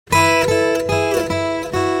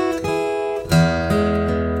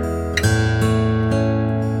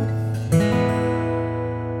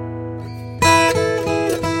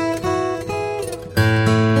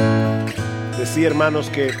así, hermanos,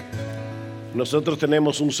 que nosotros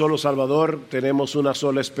tenemos un solo Salvador, tenemos una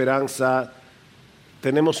sola esperanza,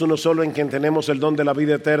 tenemos uno solo en quien tenemos el don de la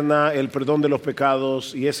vida eterna, el perdón de los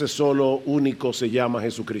pecados, y ese solo único se llama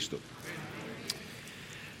Jesucristo.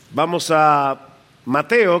 Vamos a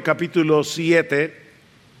Mateo capítulo 7.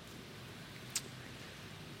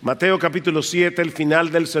 Mateo capítulo 7, el final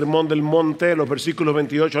del Sermón del Monte, los versículos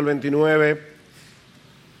 28 al 29.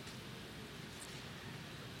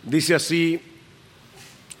 Dice así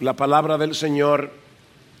la palabra del Señor: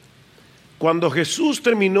 cuando Jesús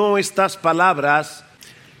terminó estas palabras,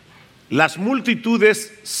 las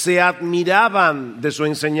multitudes se admiraban de su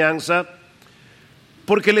enseñanza,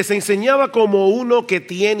 porque les enseñaba como uno que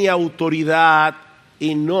tiene autoridad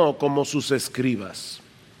y no como sus escribas.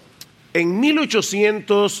 En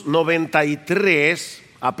 1893,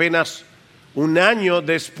 apenas un año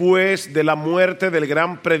después de la muerte del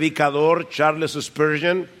gran predicador Charles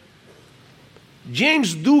Spurgeon,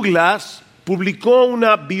 James Douglas publicó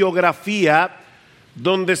una biografía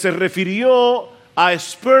donde se refirió a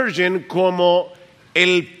Spurgeon como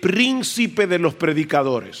el príncipe de los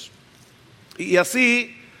predicadores. Y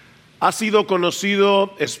así ha sido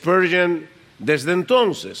conocido Spurgeon desde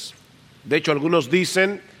entonces. De hecho, algunos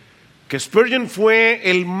dicen que Spurgeon fue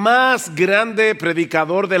el más grande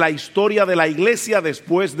predicador de la historia de la iglesia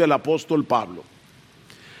después del apóstol Pablo.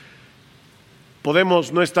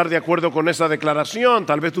 Podemos no estar de acuerdo con esa declaración,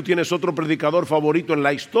 tal vez tú tienes otro predicador favorito en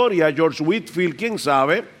la historia, George Whitefield, quién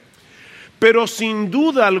sabe, pero sin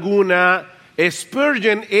duda alguna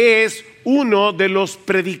Spurgeon es uno de los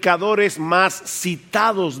predicadores más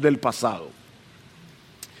citados del pasado.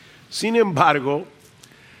 Sin embargo,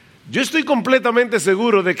 yo estoy completamente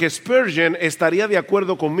seguro de que Spurgeon estaría de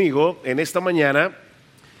acuerdo conmigo en esta mañana,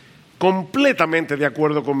 completamente de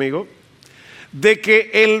acuerdo conmigo, de que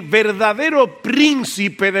el verdadero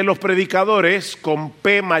príncipe de los predicadores, con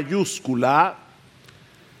P mayúscula,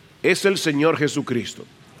 es el Señor Jesucristo.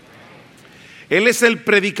 Él es el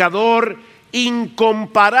predicador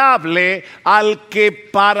incomparable al que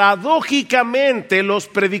paradójicamente los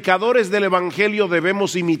predicadores del Evangelio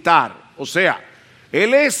debemos imitar. O sea,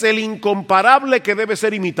 Él es el incomparable que debe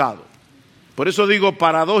ser imitado. Por eso digo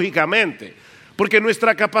paradójicamente, porque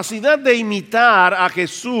nuestra capacidad de imitar a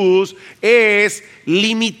Jesús es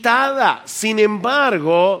limitada. Sin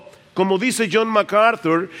embargo, como dice John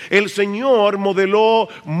MacArthur, el Señor modeló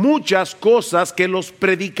muchas cosas que los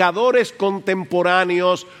predicadores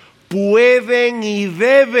contemporáneos pueden y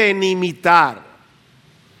deben imitar.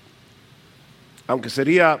 Aunque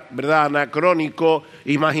sería, ¿verdad?, anacrónico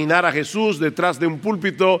imaginar a Jesús detrás de un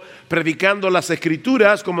púlpito predicando las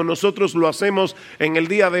Escrituras como nosotros lo hacemos en el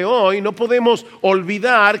día de hoy, no podemos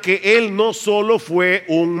olvidar que Él no solo fue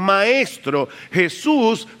un maestro,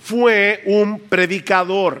 Jesús fue un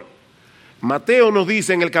predicador. Mateo nos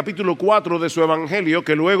dice en el capítulo 4 de su evangelio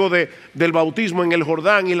que luego del bautismo en el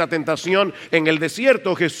Jordán y la tentación en el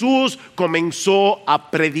desierto, Jesús comenzó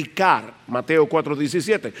a predicar. Mateo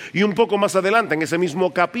 4:17. Y un poco más adelante, en ese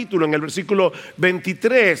mismo capítulo, en el versículo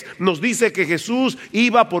 23, nos dice que Jesús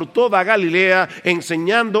iba por toda Galilea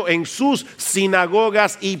enseñando en sus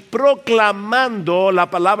sinagogas y proclamando, la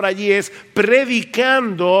palabra allí es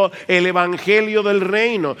predicando el evangelio del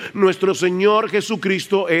reino. Nuestro Señor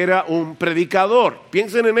Jesucristo era un predicador.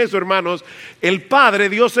 Piensen en eso, hermanos. El Padre,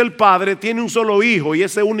 Dios el Padre, tiene un solo hijo y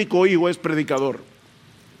ese único hijo es predicador.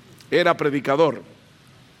 Era predicador.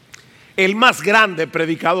 El más grande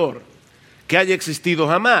predicador que haya existido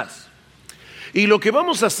jamás. Y lo que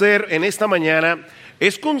vamos a hacer en esta mañana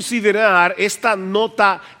es considerar esta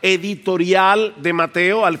nota editorial de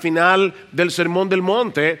Mateo al final del Sermón del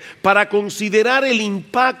Monte para considerar el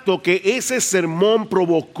impacto que ese sermón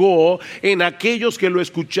provocó en aquellos que lo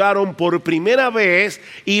escucharon por primera vez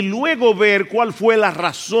y luego ver cuál fue la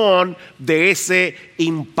razón de ese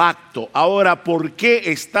impacto. Ahora, ¿por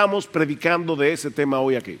qué estamos predicando de ese tema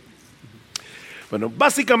hoy aquí? Bueno,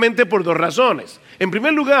 básicamente por dos razones. En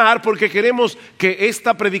primer lugar, porque queremos que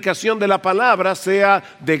esta predicación de la palabra sea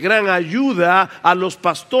de gran ayuda a los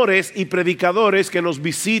pastores y predicadores que nos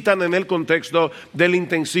visitan en el contexto del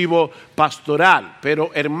intensivo pastoral.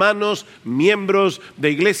 Pero hermanos, miembros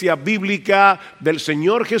de Iglesia Bíblica del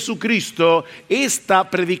Señor Jesucristo, esta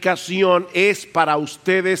predicación es para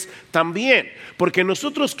ustedes también. Porque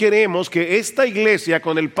nosotros queremos que esta iglesia,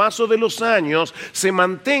 con el paso de los años, se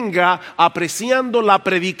mantenga apreciando la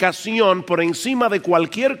predicación por encima de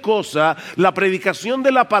cualquier cosa. La predicación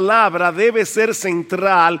de la palabra debe ser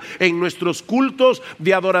central en nuestros cultos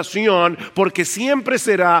de adoración, porque siempre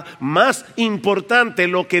será más importante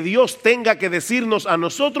lo que Dios tenga que decirnos a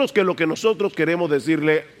nosotros que lo que nosotros queremos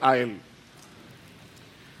decirle a Él.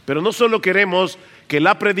 Pero no solo queremos que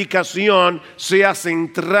la predicación sea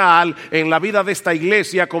central en la vida de esta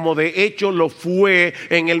iglesia, como de hecho lo fue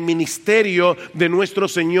en el ministerio de nuestro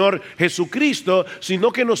Señor Jesucristo,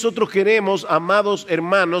 sino que nosotros queremos, amados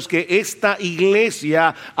hermanos, que esta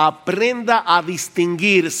iglesia aprenda a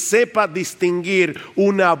distinguir, sepa distinguir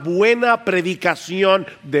una buena predicación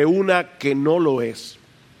de una que no lo es.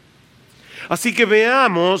 Así que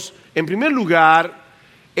veamos, en primer lugar,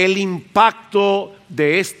 el impacto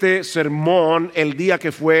de este sermón el día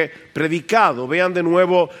que fue predicado. Vean de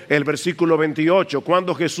nuevo el versículo 28.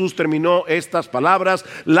 Cuando Jesús terminó estas palabras,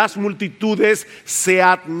 las multitudes se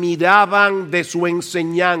admiraban de su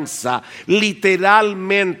enseñanza.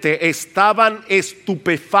 Literalmente estaban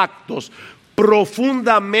estupefactos,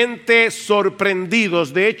 profundamente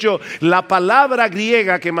sorprendidos. De hecho, la palabra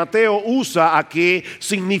griega que Mateo usa aquí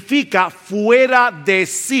significa fuera de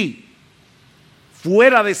sí.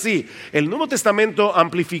 Fuera de sí. El Nuevo Testamento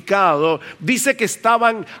amplificado dice que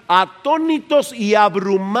estaban atónitos y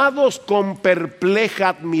abrumados con perpleja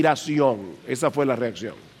admiración. Esa fue la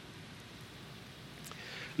reacción.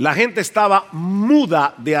 La gente estaba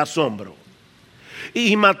muda de asombro.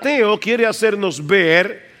 Y Mateo quiere hacernos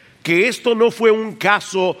ver que esto no fue un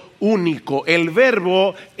caso único. El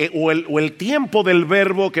verbo o el tiempo del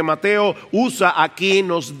verbo que Mateo usa aquí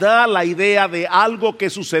nos da la idea de algo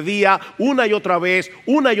que sucedía una y otra vez,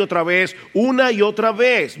 una y otra vez, una y otra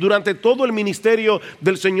vez durante todo el ministerio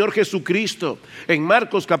del Señor Jesucristo. En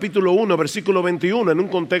Marcos capítulo 1 versículo 21, en un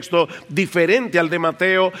contexto diferente al de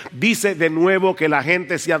Mateo, dice de nuevo que la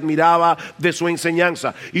gente se admiraba de su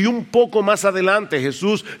enseñanza. Y un poco más adelante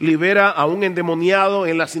Jesús libera a un endemoniado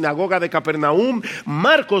en la sinagoga de Capernaum.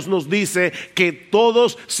 Marcos nos dice que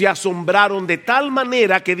todos se asombraron de tal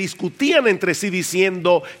manera que discutían entre sí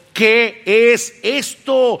diciendo: ¿qué es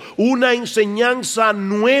esto? Una enseñanza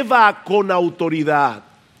nueva con autoridad.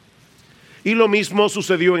 Y lo mismo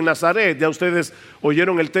sucedió en Nazaret. Ya ustedes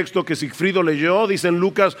oyeron el texto que Sigfrido leyó. Dice en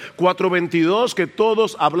Lucas 4:22 que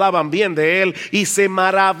todos hablaban bien de él y se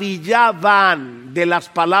maravillaban de las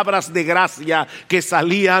palabras de gracia que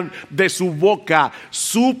salían de su boca.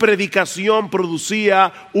 Su predicación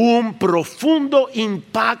producía un profundo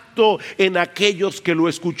impacto en aquellos que lo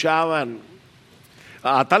escuchaban.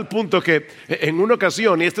 A tal punto que en una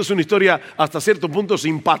ocasión, y esta es una historia hasta cierto punto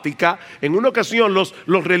simpática, en una ocasión los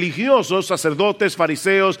religiosos, sacerdotes,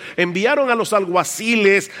 fariseos, enviaron a los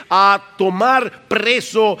alguaciles a tomar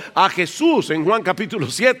preso a Jesús en Juan capítulo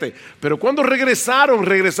 7. Pero cuando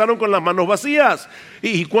regresaron con las manos vacías.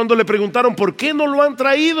 Y cuando le preguntaron ¿por qué no lo han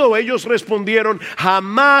traído? Ellos respondieron: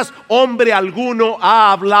 jamás hombre alguno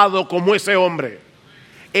ha hablado como ese hombre.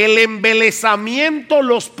 El embelesamiento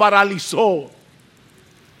los paralizó.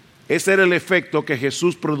 Ese era el efecto que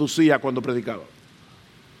Jesús producía cuando predicaba.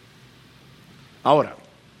 Ahora,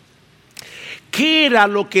 ¿qué era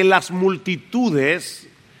lo que las multitudes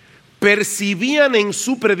percibían en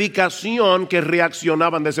su predicación que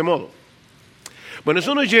reaccionaban de ese modo? Bueno,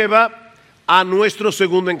 eso nos lleva a nuestro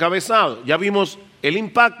segundo encabezado. Ya vimos el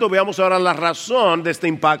impacto, veamos ahora la razón de este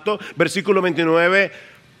impacto. Versículo 29,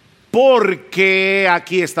 porque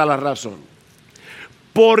aquí está la razón.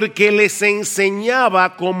 Porque les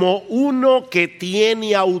enseñaba como uno que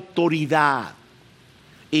tiene autoridad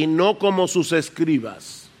y no como sus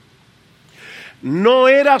escribas. No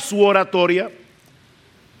era su oratoria,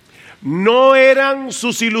 no eran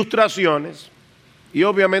sus ilustraciones, y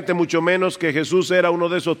obviamente mucho menos que Jesús era uno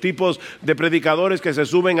de esos tipos de predicadores que se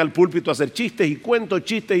suben al púlpito a hacer chistes y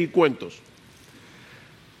cuentos.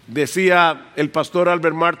 Decía el pastor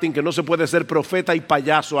Albert Martin que no se puede ser profeta y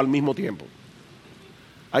payaso al mismo tiempo.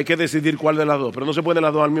 Hay que decidir cuál de las dos, pero no se pueden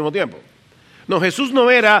las dos al mismo tiempo. No, Jesús no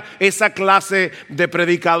era esa clase de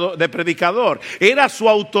predicador. Era su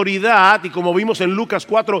autoridad, y como vimos en Lucas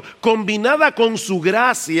 4, combinada con su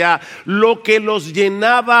gracia, lo que los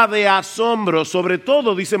llenaba de asombro. Sobre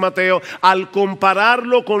todo, dice Mateo, al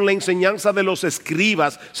compararlo con la enseñanza de los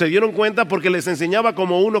escribas. Se dieron cuenta porque les enseñaba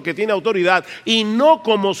como uno que tiene autoridad y no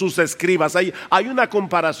como sus escribas. Hay una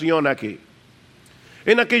comparación aquí.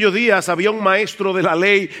 En aquellos días había un maestro de la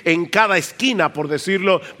ley en cada esquina, por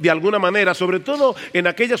decirlo de alguna manera, sobre todo en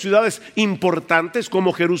aquellas ciudades importantes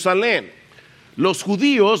como Jerusalén. Los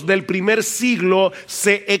judíos del primer siglo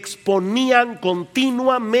se exponían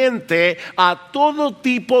continuamente a todo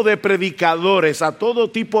tipo de predicadores, a todo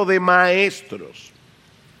tipo de maestros.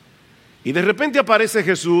 Y de repente aparece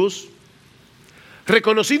Jesús,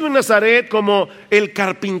 reconocido en Nazaret como el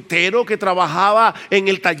carpintero que trabajaba en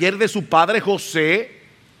el taller de su padre José,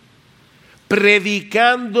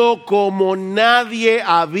 predicando como nadie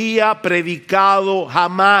había predicado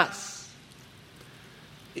jamás.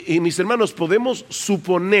 Y mis hermanos, podemos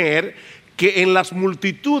suponer que en las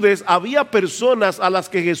multitudes había personas a las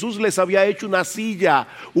que Jesús les había hecho una silla,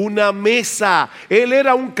 una mesa. Él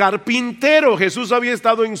era un carpintero. Jesús había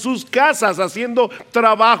estado en sus casas haciendo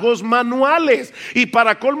trabajos manuales. Y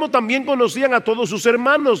para colmo también conocían a todos sus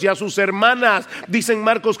hermanos y a sus hermanas. Dice en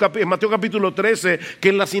Mateo capítulo 13 que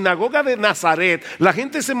en la sinagoga de Nazaret la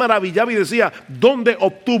gente se maravillaba y decía: ¿dónde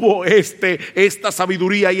obtuvo esta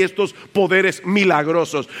sabiduría y estos poderes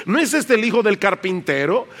milagrosos? ¿No es este el hijo del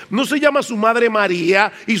carpintero? ¿No se llama su madre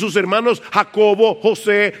María y sus hermanos Jacobo,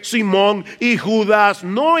 José, Simón y Judas?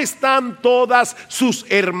 ¿No están todas sus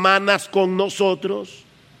hermanas con nosotros?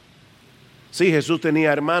 Sí, Jesús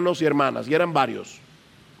tenía hermanos y hermanas, y eran varios,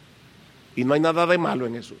 y no hay nada de malo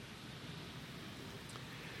en eso.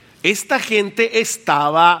 Esta gente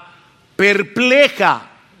estaba perpleja.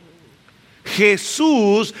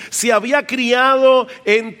 Jesús se había criado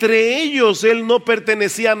entre ellos. Él no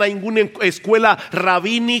pertenecía a ninguna escuela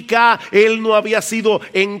rabínica. Él no había sido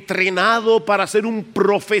entrenado para ser un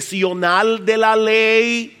profesional de la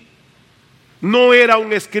ley. No era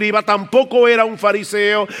un escriba, tampoco era un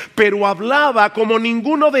fariseo, pero hablaba como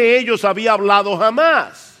ninguno de ellos había hablado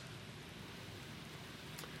jamás.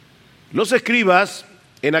 Los escribas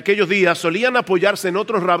en aquellos días solían apoyarse en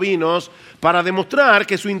otros rabinos para demostrar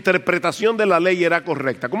que su interpretación de la ley era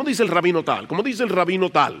correcta. ¿Cómo dice el rabino tal? ¿Cómo dice el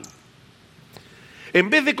rabino tal?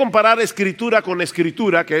 En vez de comparar escritura con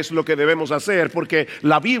escritura, que es lo que debemos hacer, porque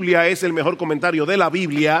la Biblia es el mejor comentario de la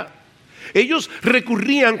Biblia, ellos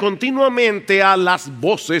recurrían continuamente a las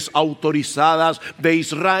voces autorizadas de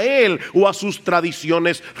Israel o a sus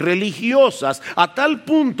tradiciones religiosas, a tal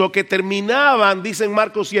punto que terminaban, dice en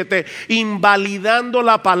Marcos 7, invalidando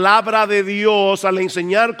la palabra de Dios al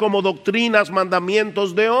enseñar como doctrinas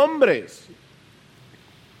mandamientos de hombres.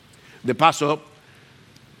 De paso,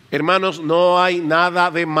 hermanos, no hay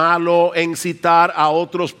nada de malo en citar a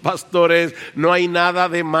otros pastores, no hay nada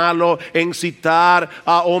de malo en citar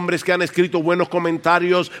a hombres que han escrito buenos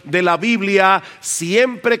comentarios de la Biblia,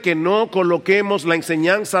 siempre que no coloquemos la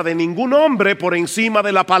enseñanza de ningún hombre por encima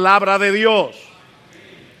de la palabra de Dios.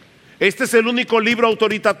 Este es el único libro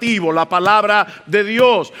autoritativo, la palabra de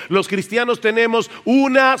Dios. Los cristianos tenemos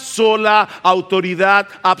una sola autoridad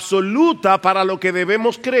absoluta para lo que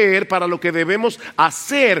debemos creer, para lo que debemos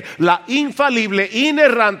hacer, la infalible,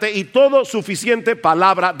 inerrante y todo suficiente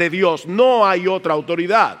palabra de Dios. No hay otra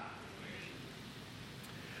autoridad.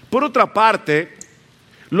 Por otra parte,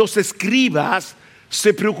 los escribas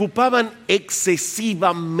se preocupaban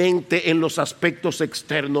excesivamente en los aspectos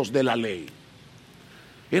externos de la ley.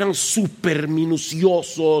 Eran súper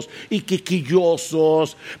minuciosos y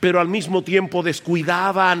quisquillosos, pero al mismo tiempo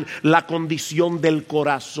descuidaban la condición del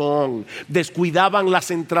corazón, descuidaban la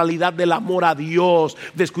centralidad del amor a Dios,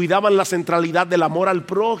 descuidaban la centralidad del amor al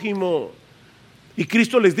prójimo. Y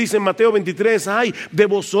Cristo les dice en Mateo 23, ay de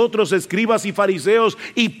vosotros escribas y fariseos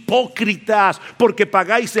hipócritas, porque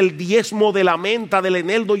pagáis el diezmo de la menta, del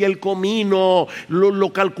eneldo y el comino.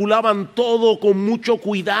 Lo calculaban todo con mucho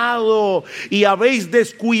cuidado y habéis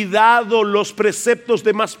descuidado los preceptos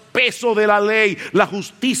de más peso de la ley, la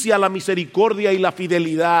justicia, la misericordia y la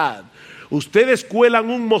fidelidad. Ustedes cuelan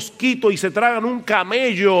un mosquito y se tragan un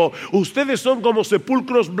camello. Ustedes son como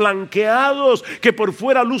sepulcros blanqueados que por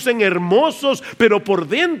fuera lucen hermosos, pero por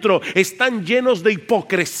dentro están llenos de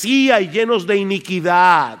hipocresía y llenos de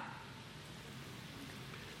iniquidad.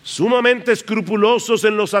 Sumamente escrupulosos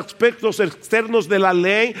en los aspectos externos de la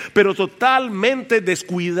ley, pero totalmente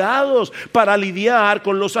descuidados para lidiar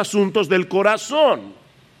con los asuntos del corazón.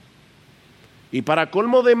 Y para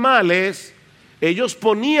colmo de males, ellos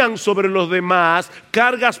ponían sobre los demás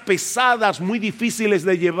cargas pesadas muy difíciles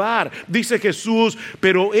de llevar. Dice Jesús,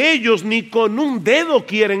 pero ellos ni con un dedo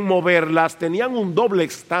quieren moverlas. Tenían un doble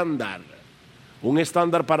estándar. Un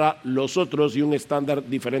estándar para los otros y un estándar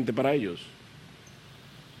diferente para ellos.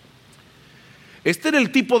 Este era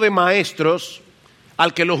el tipo de maestros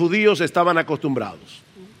al que los judíos estaban acostumbrados.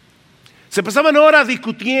 Se pasaban horas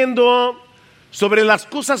discutiendo sobre las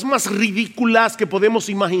cosas más ridículas que podemos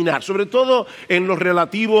imaginar, sobre todo en lo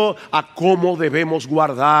relativo a cómo debemos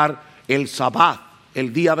guardar el Sabbat,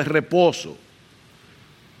 el día de reposo.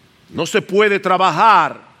 No se puede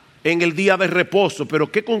trabajar en el día de reposo, pero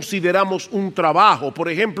 ¿qué consideramos un trabajo? Por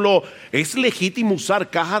ejemplo, ¿es legítimo usar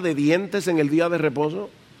caja de dientes en el día de reposo?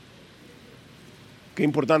 Qué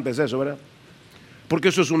importante es eso, ¿verdad? Porque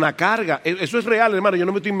eso es una carga, eso es real, hermano, yo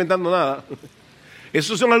no me estoy inventando nada.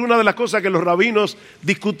 Esas son algunas de las cosas que los rabinos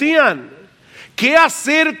discutían. ¿Qué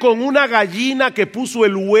hacer con una gallina que puso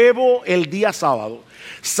el huevo el día sábado?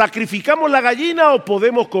 ¿Sacrificamos la gallina o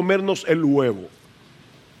podemos comernos el huevo?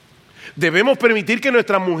 Debemos permitir que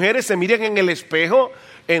nuestras mujeres se miren en el espejo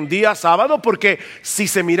en día sábado, porque si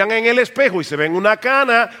se miran en el espejo y se ven una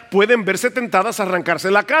cana, pueden verse tentadas a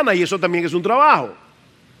arrancarse la cana, y eso también es un trabajo.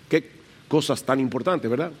 Qué cosas tan importantes,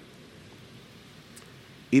 ¿verdad?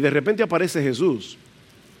 Y de repente aparece Jesús,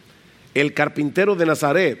 el carpintero de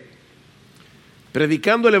Nazaret,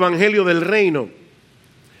 predicando el evangelio del reino.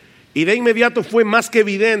 Y de inmediato fue más que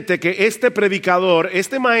evidente que este predicador,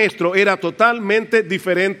 este maestro, era totalmente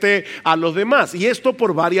diferente a los demás. Y esto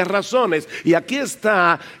por varias razones. Y aquí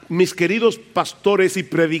está, mis queridos pastores y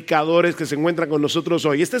predicadores que se encuentran con nosotros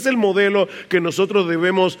hoy. Este es el modelo que nosotros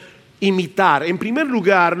debemos imitar. En primer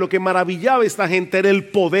lugar, lo que maravillaba a esta gente era el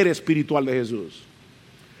poder espiritual de Jesús.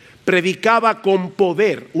 Predicaba con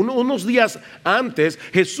poder. Unos días antes,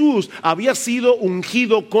 Jesús había sido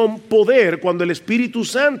ungido con poder cuando el Espíritu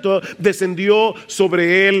Santo descendió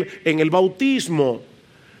sobre él en el bautismo.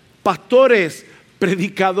 Pastores,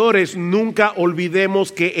 predicadores, nunca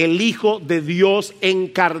olvidemos que el Hijo de Dios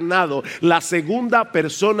encarnado, la segunda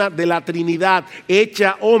persona de la Trinidad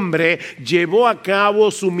hecha hombre, llevó a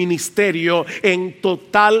cabo su ministerio en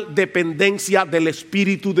total dependencia del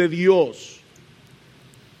Espíritu de Dios.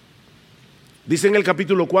 Dice en el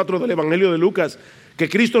capítulo 4 del Evangelio de Lucas que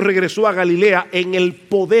Cristo regresó a Galilea en el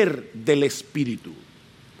poder del Espíritu.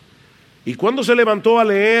 Y cuando se levantó a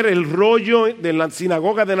leer el rollo de la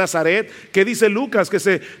sinagoga de Nazaret, ¿qué dice Lucas? Que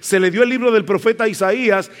se le dio el libro del profeta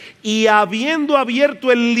Isaías, y habiendo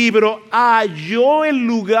abierto el libro, halló el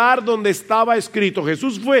lugar donde estaba escrito.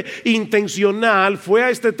 Jesús fue intencional, fue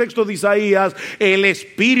a este texto de Isaías: el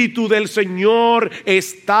Espíritu del Señor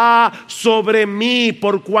está sobre mí,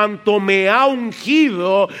 por cuanto me ha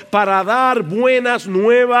ungido para dar buenas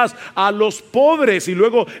nuevas a los pobres. Y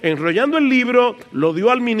luego, enrollando el libro, lo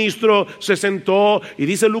dio al ministro, se sentó, y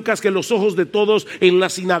dice Lucas que los ojos de todos en la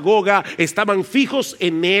sinagoga estaban fijos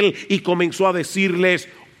en él, y comenzó a decirles: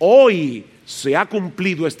 hoy se ha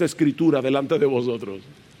cumplido esta escritura delante de vosotros.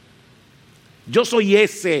 Yo soy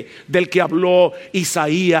ese del que habló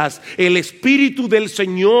Isaías. El Espíritu del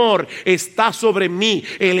Señor está sobre mí.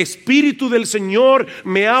 El Espíritu del Señor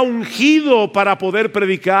me ha ungido para poder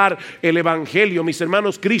predicar el Evangelio. Mis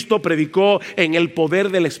hermanos, Cristo predicó en el poder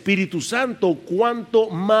del Espíritu Santo.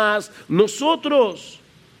 ¿Cuánto más nosotros?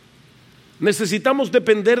 Necesitamos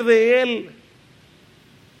depender de Él.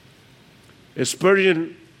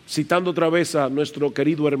 Spurgeon, citando otra vez a nuestro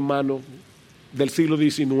querido hermano del siglo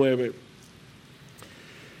XIX,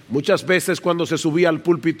 muchas veces cuando se subía al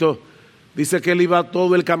púlpito, dice que él iba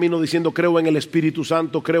todo el camino diciendo: creo en el Espíritu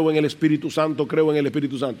Santo, creo en el Espíritu Santo, creo en el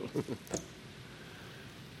Espíritu Santo.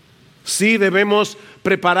 Sí, debemos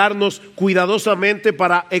prepararnos cuidadosamente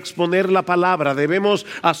para exponer la palabra. Debemos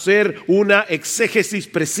hacer una exégesis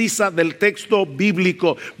precisa del texto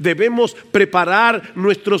bíblico. Debemos preparar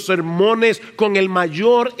nuestros sermones con el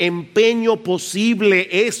mayor empeño posible.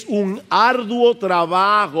 Es un arduo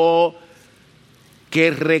trabajo que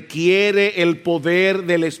requiere el poder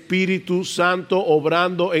del Espíritu Santo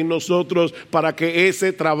obrando en nosotros para que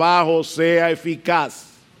ese trabajo sea eficaz.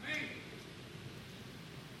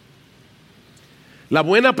 La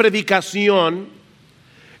buena predicación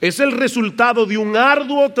es el resultado de un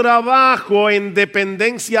arduo trabajo en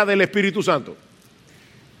dependencia del Espíritu Santo.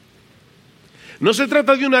 No se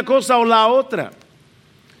trata de una cosa o la otra.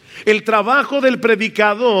 El trabajo del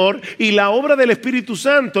predicador y la obra del Espíritu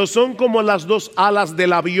Santo son como las dos alas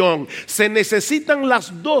del avión. Se necesitan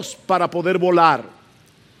las dos para poder volar.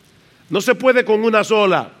 No se puede con una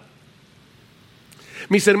sola.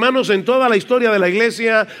 Mis hermanos, en toda la historia de la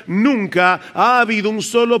iglesia nunca ha habido un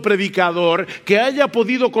solo predicador que haya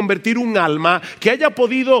podido convertir un alma, que haya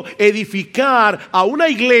podido edificar a una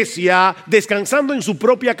iglesia descansando en su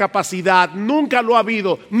propia capacidad. Nunca lo ha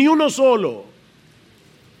habido, ni uno solo.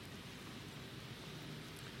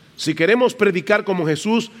 Si queremos predicar como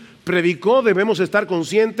Jesús predicó, debemos estar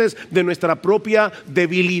conscientes de nuestra propia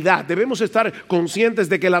debilidad. Debemos estar conscientes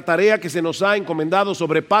de que la tarea que se nos ha encomendado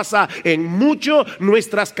sobrepasa en mucho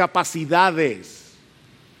nuestras capacidades.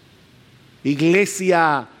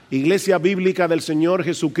 Iglesia bíblica del Señor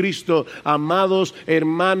Jesucristo, amados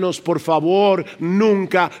hermanos, por favor,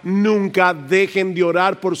 nunca dejen de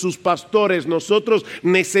orar por sus pastores. Nosotros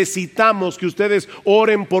necesitamos que ustedes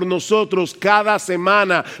oren por nosotros cada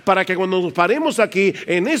semana, para que cuando nos paremos aquí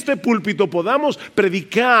en este púlpito podamos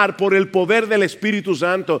predicar por el poder del Espíritu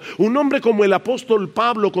Santo. Un hombre como el apóstol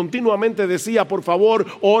Pablo continuamente decía: por favor,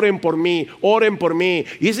 oren por mí, oren por mí.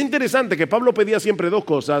 Y es interesante que Pablo pedía siempre dos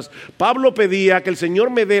cosas. Pablo pedía que el Señor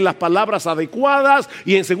me dé las palabras adecuadas,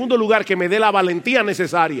 y en segundo lugar que me dé la valentía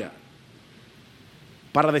necesaria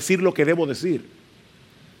para decir lo que debo decir.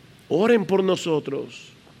 Oren por nosotros.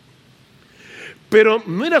 Pero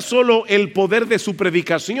no era solo el poder de su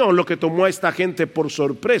predicación lo que tomó a esta gente por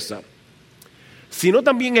sorpresa, sino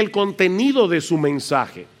también el contenido de su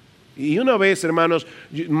mensaje. Y una vez, hermanos,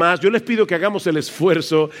 yo les pido que hagamos el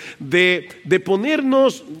esfuerzo de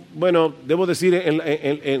ponernos, bueno, debo decir,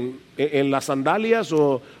 en las sandalias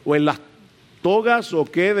o en las togas o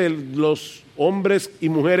qué de los hombres y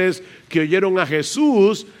mujeres que oyeron a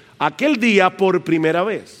Jesús aquel día por primera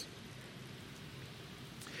vez.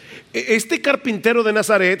 Este carpintero de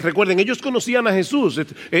Nazaret, recuerden, ellos conocían a Jesús.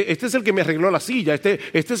 Este es el que me arregló la silla, este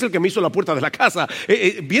es el que me hizo la puerta de la casa.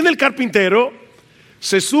 Viene el carpintero,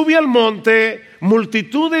 se sube al monte,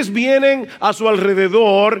 multitudes vienen a su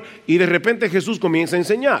alrededor y de repente Jesús comienza a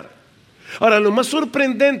enseñar. Ahora, lo más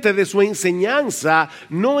sorprendente de su enseñanza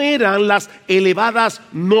no eran las elevadas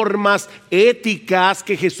normas éticas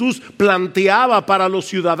que Jesús planteaba para los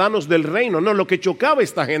ciudadanos del reino. No, lo que chocaba a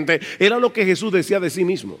esta gente era lo que Jesús decía de sí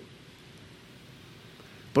mismo.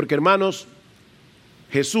 Porque, hermanos,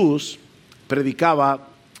 Jesús predicaba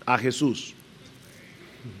a Jesús.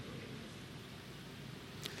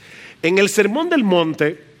 En el Sermón del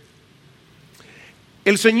Monte,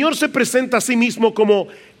 el Señor se presenta a sí mismo como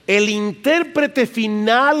el intérprete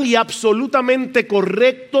final y absolutamente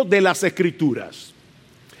correcto de las Escrituras.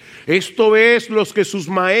 Esto es lo que sus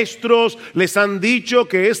maestros les han dicho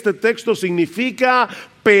que este texto significa,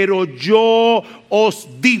 pero yo os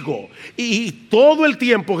digo. Y todo el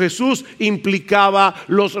tiempo Jesús implicaba,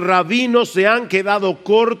 los rabinos se han quedado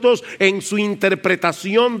cortos en su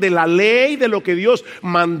interpretación de la ley, de lo que Dios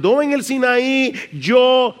mandó en el Sinaí.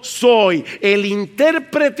 Yo soy el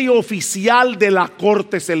intérprete oficial de la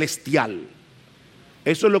corte celestial.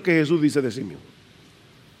 Eso es lo que Jesús dice de sí mismo.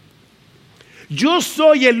 Yo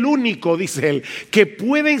soy el único, dice él, que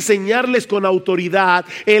puede enseñarles con autoridad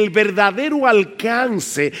el verdadero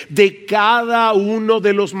alcance de cada uno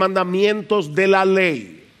de los mandamientos de la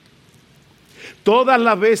ley. Todas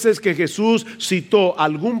las veces que Jesús citó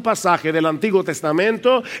algún pasaje del Antiguo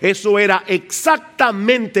Testamento, eso era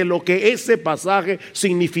exactamente lo que ese pasaje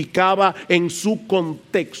significaba en su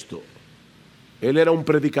contexto. Él era un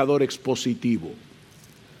predicador expositivo.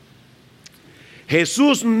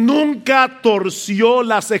 Jesús nunca torció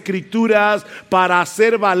las Escrituras para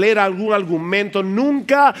hacer valer algún argumento,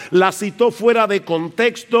 nunca las citó fuera de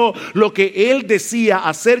contexto. Lo que él decía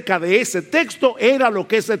acerca de ese texto era lo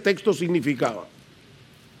que ese texto significaba.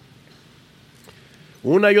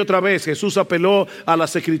 Una y otra vez Jesús apeló a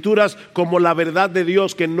las Escrituras como la verdad de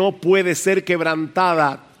Dios que no puede ser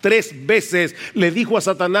quebrantada. 3 veces le dijo a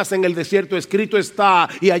Satanás en el desierto: escrito está,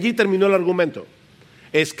 y allí terminó el argumento.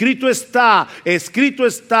 Escrito está, escrito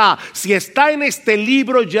está. Si está en este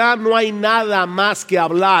libro ya no hay nada más que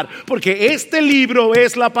hablar, porque este libro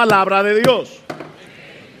es la palabra de Dios.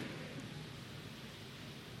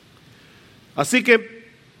 Así que,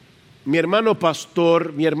 mi hermano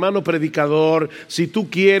pastor, mi hermano predicador, si tú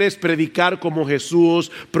quieres predicar como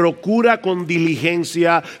Jesús, procura con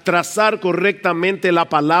diligencia trazar correctamente la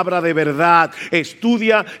palabra de verdad.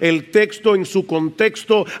 Estudia el texto en su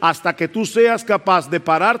contexto hasta que tú seas capaz de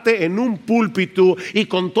pararte en un púlpito y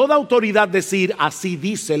con toda autoridad decir: así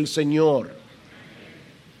dice el Señor.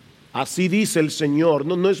 Así dice el Señor.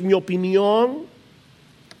 No es mi opinión.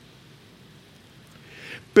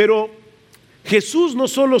 Pero Jesús no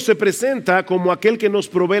solo se presenta como aquel que nos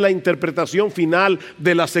provee la interpretación final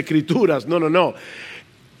de las Escrituras, no.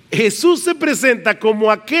 Jesús se presenta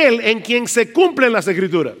como aquel en quien se cumplen las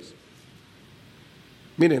Escrituras.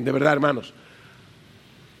 Miren, de verdad, hermanos,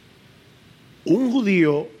 un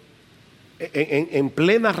judío en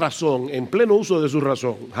plena razón, en pleno uso de su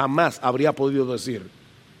razón, jamás habría podido decir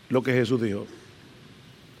lo que Jesús dijo,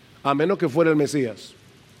 a menos que fuera el Mesías,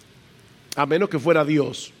 a menos que fuera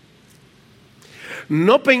Dios.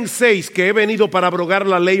 No penséis que he venido para abrogar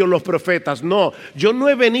la ley o los profetas. No, yo no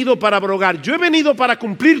he venido para abrogar, yo he venido para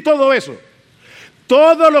cumplir todo eso.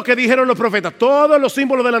 Todo lo que dijeron los profetas, todos los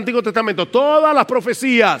símbolos del Antiguo Testamento, todas las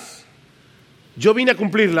profecías, yo vine a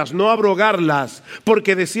cumplirlas, no a abrogarlas.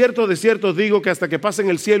 Porque de cierto os digo que hasta que pasen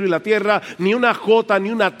el cielo y la tierra, ni una jota ni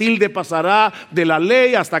una tilde pasará de la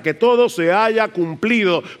ley hasta que todo se haya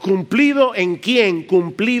cumplido. ¿Cumplido en quién?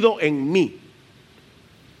 Cumplido en mí.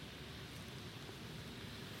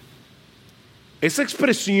 Esa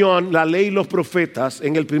expresión, la ley y los profetas,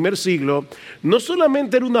 en el primer siglo, no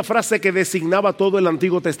solamente era una frase que designaba todo el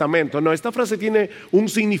Antiguo Testamento. No, esta frase tiene un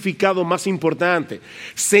significado más importante.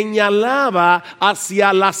 Señalaba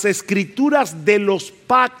hacia las Escrituras de los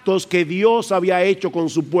pactos que Dios había hecho con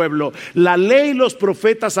su pueblo. La ley y los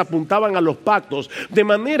profetas apuntaban a los pactos, de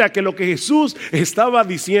manera que lo que Jesús estaba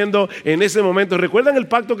diciendo en ese momento, ¿recuerdan el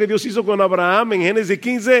pacto que Dios hizo con Abraham en Génesis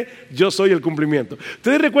 15? Yo soy el cumplimiento.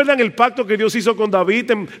 ¿Ustedes recuerdan el pacto que Dios hizo con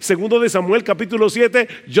David en 2 de Samuel capítulo 7?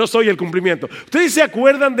 Yo soy el cumplimiento. ¿Ustedes se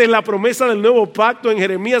acuerdan de la promesa del nuevo pacto en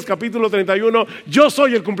Jeremías capítulo 31? Yo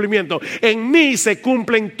soy el cumplimiento. En mí se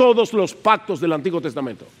cumplen todos los pactos del Antiguo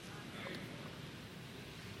Testamento.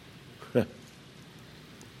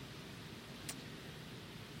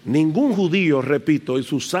 Ningún judío, repito, en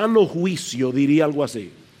su sano juicio diría algo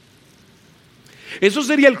así. Eso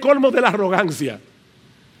sería el colmo de la arrogancia,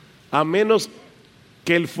 a menos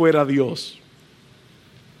que él fuera Dios.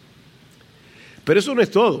 Pero eso no es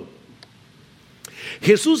todo.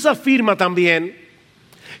 Jesús afirma también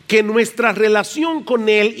que nuestra relación con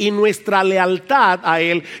Él y nuestra lealtad a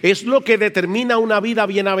Él es lo que determina una vida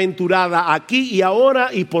bienaventurada aquí y ahora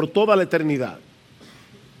y por toda la eternidad.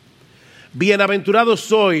 Bienaventurados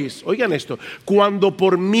sois, oigan esto, cuando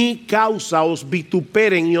por mi causa os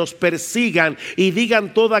vituperen y os persigan y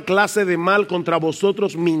digan toda clase de mal contra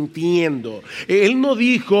vosotros mintiendo. Él no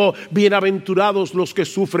dijo bienaventurados los que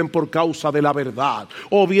sufren por causa de la verdad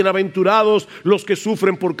o bienaventurados los que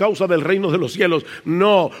sufren por causa del reino de los cielos.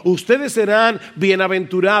 No, ustedes serán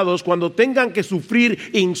bienaventurados cuando tengan que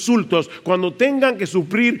sufrir insultos, cuando tengan que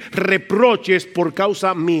sufrir reproches por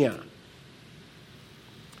causa mía.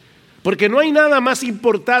 Porque no hay nada más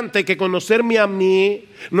importante que conocerme a mí,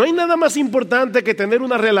 no hay nada más importante que tener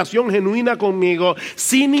una relación genuina conmigo,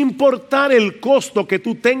 sin importar el costo que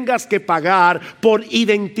tú tengas que pagar por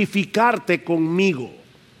identificarte conmigo.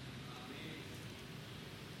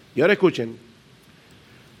 Y ahora escuchen,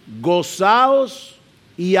 gozaos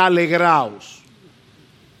y alegraos.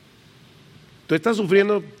 ¿Tú estás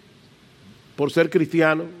sufriendo por ser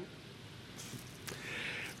cristiano?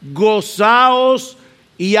 Gozaos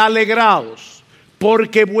y alegraos,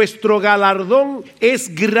 porque vuestro galardón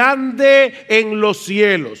es grande en los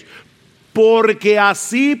cielos, porque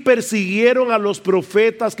así persiguieron a los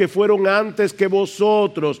profetas que fueron antes que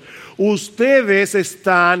vosotros. Ustedes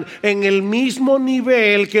están en el mismo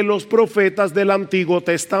nivel que los profetas del Antiguo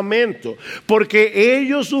Testamento, porque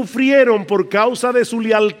ellos sufrieron por causa de su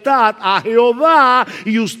lealtad a Jehová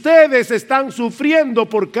y ustedes están sufriendo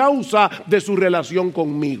por causa de su relación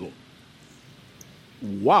conmigo.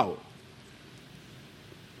 Wow.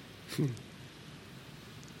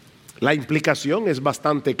 La implicación es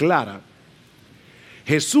bastante clara.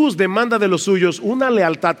 Jesús demanda de los suyos una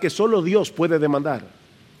lealtad que solo Dios puede demandar.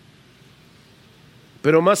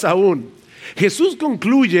 Pero más aún, Jesús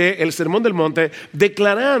concluye el Sermón del Monte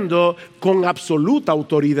declarando con absoluta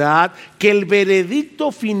autoridad que el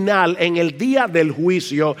veredicto final en el día del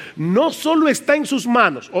juicio no solo está en sus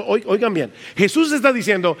manos. Oigan bien, Jesús está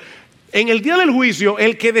diciendo: en el día del juicio,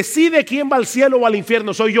 el que decide quién va al cielo o al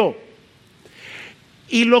infierno soy yo.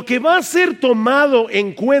 Y lo que va a ser tomado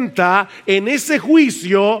en cuenta en ese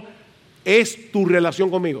juicio es tu relación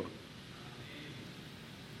conmigo.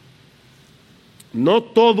 No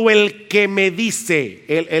todo el que me dice,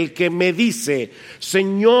 el que me dice,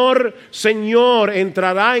 Señor, Señor,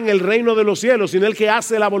 entrará en el reino de los cielos, sino el que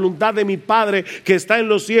hace la voluntad de mi Padre que está en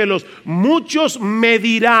los cielos. Muchos me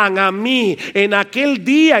dirán a mí en aquel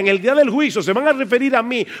día, en el día del juicio, se van a referir a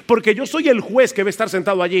mí, porque yo soy el juez que va a estar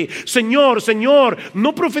sentado allí. Señor, Señor,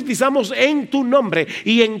 no profetizamos en tu nombre,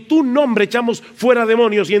 y en tu nombre echamos fuera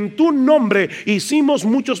demonios, y en tu nombre hicimos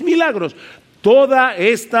muchos milagros. Toda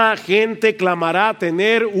esta gente clamará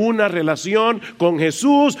tener una relación con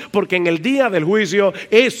Jesús, porque en el día del juicio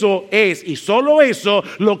eso es, y solo eso,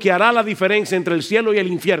 lo que hará la diferencia entre el cielo y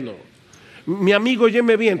el infierno. Mi amigo,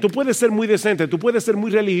 óyeme bien, tú puedes ser muy decente, tú puedes ser muy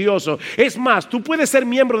religioso, es más, tú puedes ser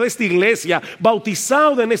miembro de esta iglesia,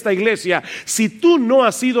 bautizado en esta iglesia. Si tú no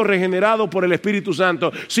has sido regenerado por el Espíritu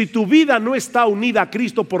Santo, si tu vida no está unida a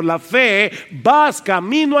Cristo por la fe, vas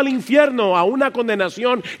camino al infierno, a una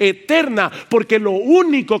condenación eterna, porque lo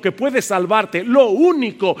único que puede salvarte, lo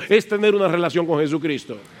único es tener una relación con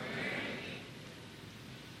Jesucristo.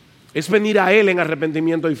 Es venir a Él en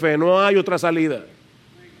arrepentimiento y fe, no hay otra salida.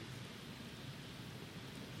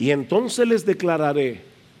 Y entonces les declararé.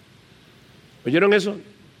 ¿Oyeron eso?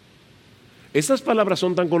 Esas palabras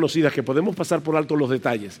son tan conocidas que podemos pasar por alto los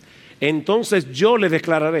detalles. Entonces yo les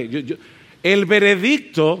declararé. El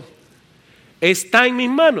veredicto está en mis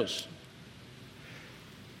manos.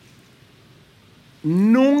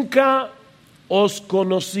 Nunca os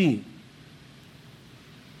conocí.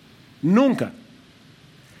 Nunca.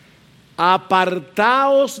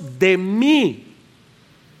 Apartaos de mí,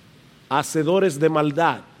 hacedores de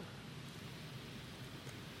maldad.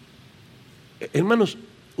 Hermanos,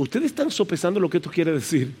 ustedes están sopesando lo que esto quiere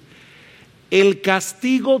decir. El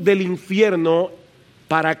castigo del infierno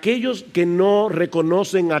para aquellos que no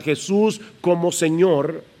reconocen a Jesús como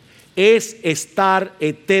Señor es estar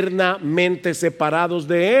eternamente separados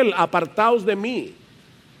de Él, apartados de mí.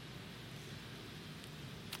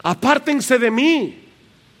 Apártense de mí.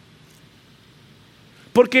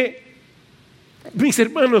 Porque, mis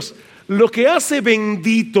hermanos, lo que hace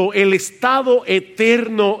bendito el estado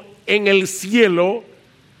eterno en el cielo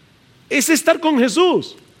es estar con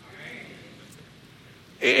Jesús.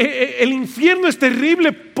 El infierno es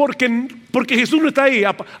terrible porque Jesús no está ahí.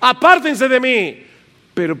 Apártense de mí.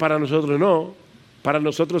 Pero para nosotros no. Para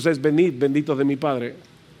nosotros es venid, benditos de mi Padre.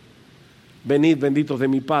 Venid, benditos de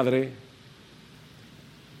mi Padre.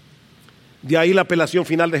 De ahí la apelación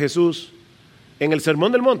final de Jesús en el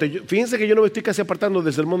Sermón del Monte. Fíjense que yo no me estoy casi apartando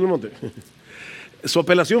del Sermón del Monte. Su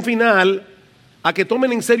apelación final a que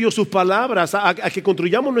tomen en serio sus palabras, a que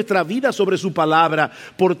construyamos nuestra vida sobre su palabra.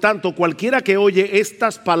 Por tanto, cualquiera que oye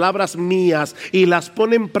estas palabras mías y las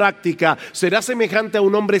pone en práctica, será semejante a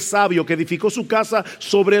un hombre sabio que edificó su casa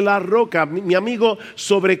sobre la roca. Mi amigo,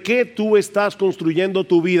 ¿sobre qué tú estás construyendo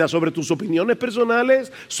tu vida? ¿Sobre tus opiniones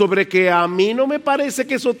personales? ¿Sobre que a mí no me parece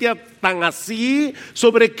que eso te tan así?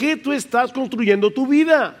 ¿Sobre qué tú estás construyendo tu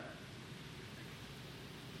vida?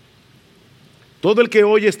 Todo el que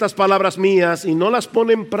oye estas palabras mías y no las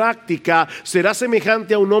pone en práctica será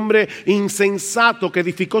semejante a un hombre insensato que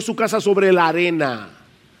edificó su casa sobre la arena.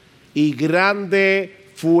 Y grande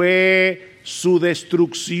fue su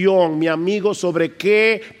destrucción. Mi amigo, ¿sobre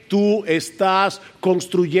qué tú estás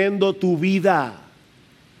construyendo tu vida?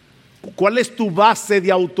 ¿Cuál es tu base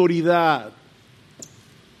de autoridad?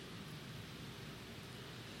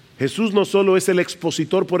 Jesús no solo es el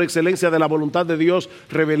expositor por excelencia de la voluntad de Dios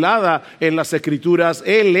revelada en las Escrituras,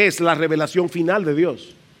 Él es la revelación final de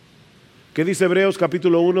Dios. ¿Qué dice Hebreos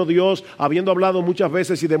capítulo 1? Dios, habiendo hablado muchas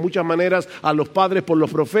veces y de muchas maneras a los padres por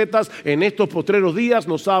los profetas, en estos postreros días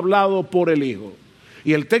nos ha hablado por el Hijo.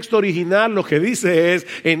 Y el texto original lo que dice es,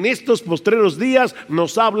 en estos postreros días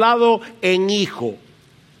nos ha hablado en Hijo.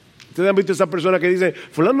 Ustedes han visto esa persona que dice,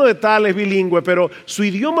 fulano de tal es bilingüe, pero su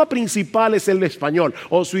idioma principal es el español,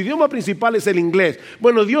 o su idioma principal es el inglés.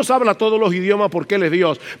 Bueno, Dios habla todos los idiomas porque Él es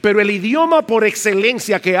Dios, pero el idioma por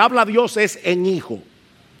excelencia que habla Dios es en Hijo.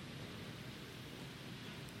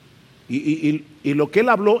 Y lo que Él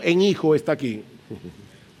habló en Hijo está aquí.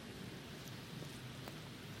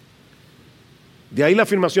 De ahí la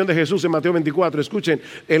afirmación de Jesús en Mateo 24. Escuchen,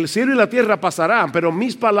 el cielo y la tierra pasarán, pero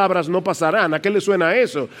mis palabras no pasarán. ¿A qué le suena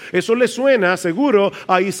eso? Eso le suena seguro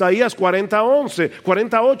a Isaías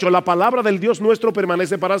 48. La palabra del Dios nuestro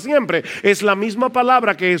permanece para siempre. Es la misma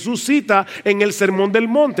palabra que Jesús cita en el Sermón del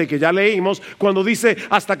Monte, que ya leímos, cuando dice,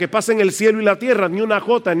 hasta que pasen el cielo y la tierra, ni una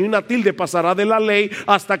jota ni una tilde pasará de la ley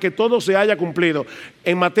hasta que todo se haya cumplido.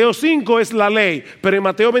 En Mateo 5 es la ley, pero en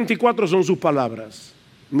Mateo 24 son sus palabras.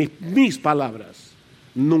 Mis palabras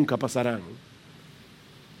nunca pasarán.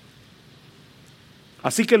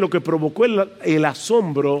 Así que lo que provocó el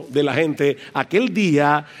asombro de la gente aquel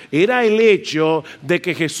día era el hecho de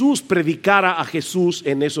que Jesús predicara a Jesús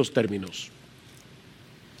en esos términos.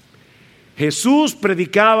 Jesús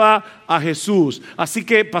predicaba a Jesús. Así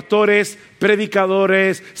que, pastores,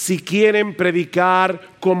 predicadores, si quieren predicar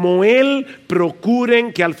como Él,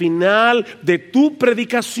 procuren que al final de tu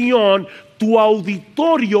predicación tu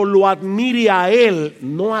auditorio lo admire a Él,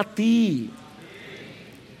 no a ti.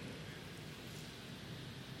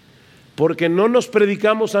 Porque no nos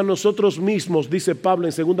predicamos a nosotros mismos, dice Pablo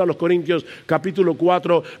en 2 Corintios capítulo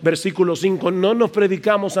 4 versículo 5. No nos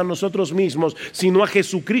predicamos a nosotros mismos, sino a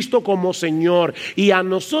Jesucristo como Señor, y a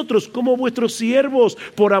nosotros como vuestros siervos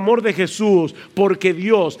por amor de Jesús. Porque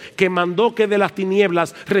Dios, que mandó que de las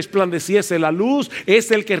tinieblas resplandeciese la luz,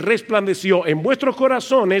 es el que resplandeció en vuestros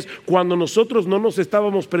corazones cuando nosotros no nos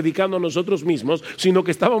estábamos predicando a nosotros mismos, sino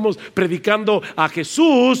que estábamos predicando a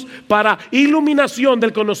Jesús para iluminación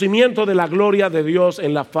del conocimiento de la gloria de Dios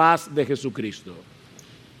en la faz de Jesucristo.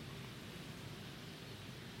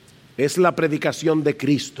 Es la predicación de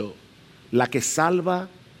Cristo la que salva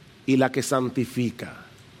y la que santifica.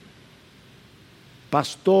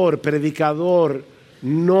 Pastor, predicador,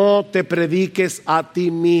 no te prediques a ti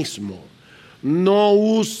mismo. No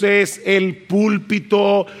uses el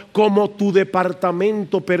púlpito como tu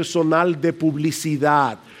departamento personal de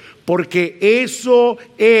publicidad, porque eso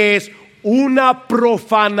es una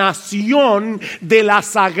profanación de la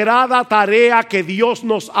sagrada tarea que Dios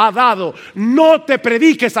nos ha dado. No te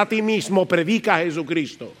prediques a ti mismo, predica a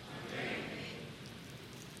Jesucristo.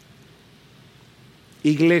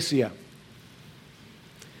 Iglesia,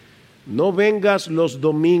 No vengas los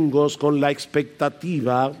domingos con la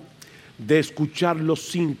expectativa de escuchar los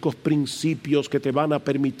 5 principios que te van a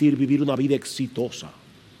permitir vivir una vida exitosa.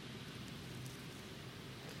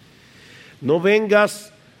 No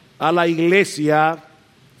vengas a la iglesia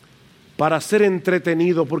para ser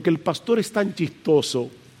entretenido porque el pastor es tan chistoso.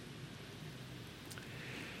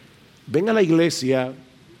 Ven a la iglesia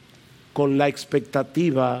con la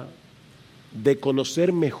expectativa de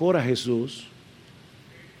conocer mejor a Jesús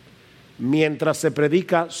mientras se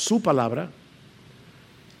predica su palabra,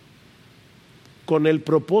 con el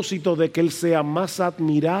propósito de que Él sea más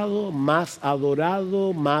admirado, más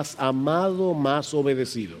adorado, más amado, más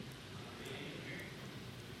obedecido.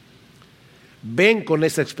 Ven con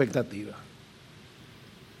esa expectativa.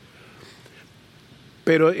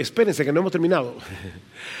 Pero espérense que no hemos terminado.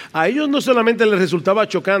 A ellos no solamente les resultaba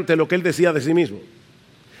chocante lo que Él decía de sí mismo,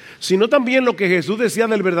 sino también lo que Jesús decía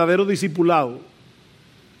del verdadero discipulado.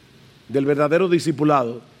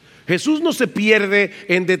 Jesús no se pierde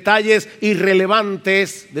en detalles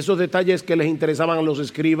irrelevantes, de esos detalles que les interesaban a los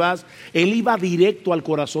escribas. Él iba directo al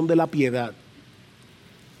corazón de la piedad.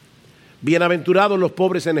 Bienaventurados los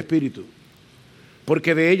pobres en espíritu,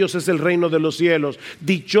 porque de ellos es el reino de los cielos.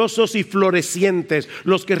 Dichosos y florecientes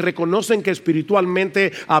los que reconocen que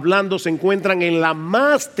espiritualmente hablando se encuentran en la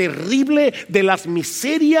más terrible de las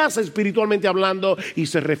miserias espiritualmente hablando y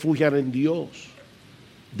se refugian en Dios.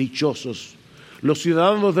 Dichosos. Los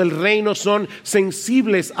ciudadanos del reino son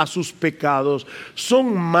sensibles a sus pecados,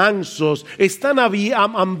 son mansos, están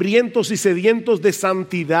hambrientos y sedientos de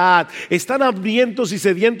santidad, están hambrientos y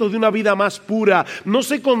sedientos de una vida más pura. No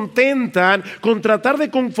se contentan con tratar de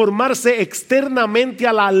conformarse externamente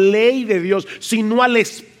a la ley de Dios, sino al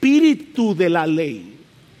espíritu de la ley.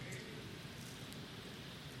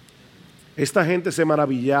 Esta gente se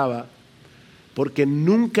maravillaba porque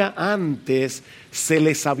nunca antes se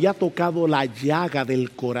les había tocado la llaga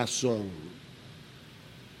del corazón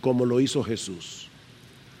como lo hizo Jesús.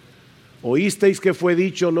 Oísteis que fue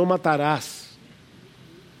dicho: no matarás.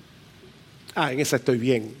 En esa estoy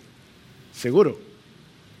bien, seguro.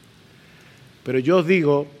 Pero yo os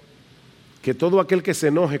digo que todo aquel que se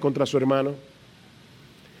enoje contra su hermano,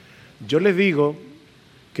 yo les digo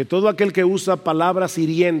que todo aquel que usa palabras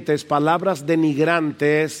hirientes, palabras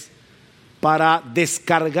denigrantes, para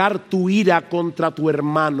descargar tu ira contra tu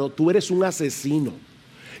hermano, tú eres un asesino.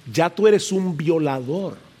 Ya tú eres un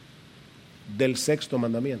violador del 6º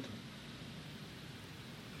mandamiento.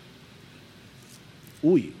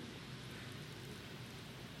 Uy.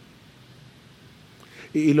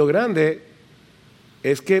 Y lo grande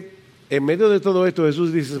es que en medio de todo esto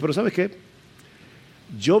Jesús dice: pero ¿sabes qué?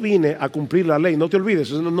 Yo vine a cumplir la ley. No te olvides,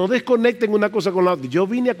 no desconecten una cosa con la otra. Yo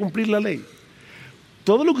vine a cumplir la ley.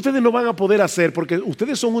 Todo lo que ustedes no van a poder hacer, porque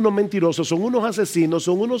ustedes son unos mentirosos, son unos asesinos,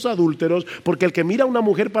 son unos adúlteros, porque el que mira a una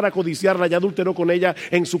mujer para codiciarla ya adulteró con ella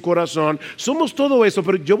en su corazón. Somos todo eso,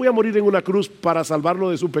 pero yo voy a morir en una cruz para salvarlo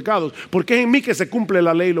de sus pecados, porque es en mí que se cumple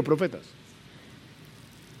la ley y los profetas.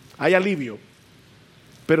 Hay alivio,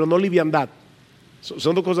 pero no liviandad.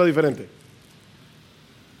 Son 2 cosas diferentes.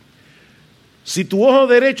 Si tu ojo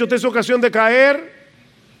derecho te es ocasión de caer,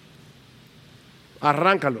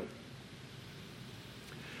 arráncalo.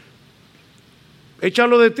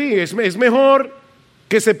 Échalo de ti. Es mejor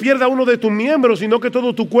que se pierda uno de tus miembros, sino que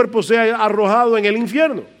todo tu cuerpo sea arrojado en el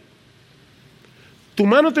infierno. Tu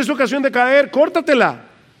mano te es ocasión de caer, córtatela.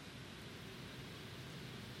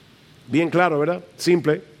 Bien claro, ¿verdad?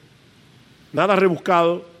 Simple. Nada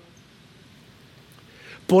rebuscado.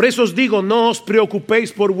 Por eso os digo, no os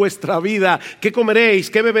preocupéis por vuestra vida, qué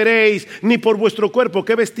comeréis, qué beberéis, ni por vuestro cuerpo,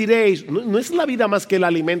 qué vestiréis. ¿No es la vida más que el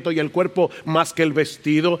alimento y el cuerpo más que el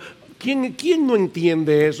vestido? ¿Quién no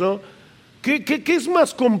entiende eso? ¿Qué es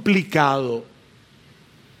más complicado?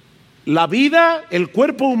 ¿La vida, el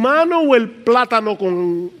cuerpo humano o el plátano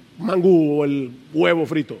con mangú o el huevo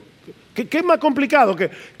frito? ¿Qué es más complicado?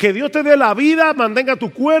 ¿Que Dios te dé la vida, mantenga tu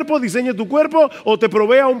cuerpo, diseñe tu cuerpo, o te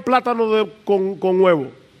provea un plátano con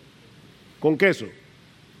huevo, con queso?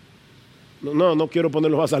 No quiero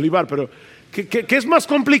ponerlos a salivar, pero ¿qué es más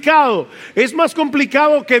complicado? Es más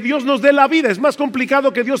complicado que Dios nos dé la vida, es más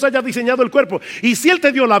complicado que Dios haya diseñado el cuerpo. Y si Él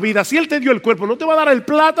te dio la vida, si Él te dio el cuerpo, ¿no te va a dar el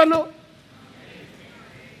plátano?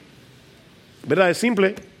 ¿Verdad? Es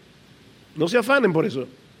simple. No se afanen por eso.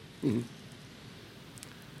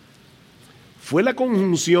 Fue la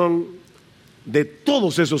conjunción de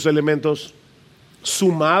todos esos elementos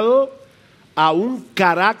sumado a un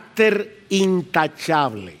carácter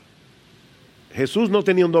intachable. Jesús no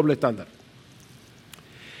tenía un doble estándar.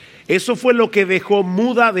 Eso fue lo que dejó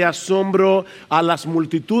muda de asombro a las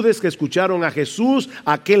multitudes que escucharon a Jesús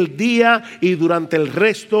aquel día y durante el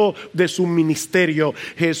resto de su ministerio.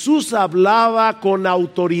 Jesús hablaba con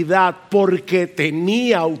autoridad porque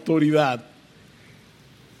tenía autoridad.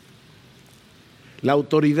 La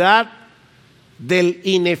autoridad del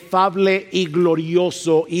inefable y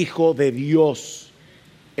glorioso Hijo de Dios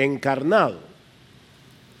encarnado.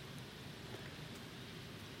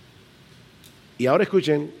 Y ahora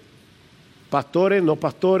escuchen, pastores, no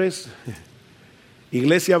pastores,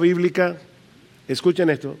 iglesia bíblica, escuchen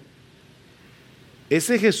esto.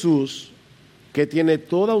 Ese Jesús que tiene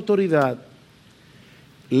toda autoridad,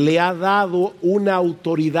 le ha dado una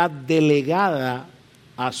autoridad delegada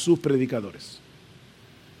a sus predicadores.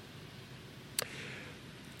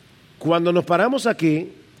 Cuando nos paramos aquí,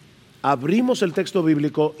 abrimos el texto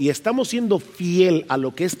bíblico y estamos siendo fiel a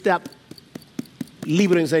lo que este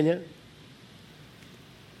libro enseña,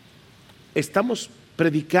 estamos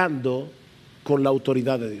predicando con la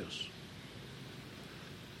autoridad de Dios.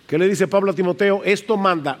 ¿Qué le dice Pablo a Timoteo? Esto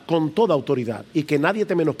manda con toda autoridad y que nadie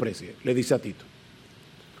te menosprecie, le dice a Tito.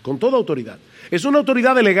 Con toda autoridad. Es una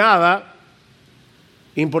autoridad delegada,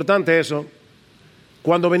 importante eso.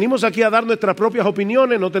 Cuando venimos aquí a dar nuestras propias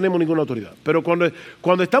opiniones no tenemos ninguna autoridad. Pero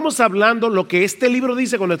cuando estamos hablando lo que este libro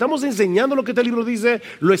dice, cuando estamos enseñando lo que este libro dice,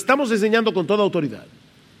 lo estamos enseñando con toda autoridad.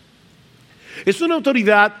 Es una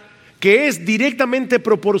autoridad que es directamente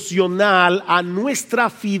proporcional a nuestra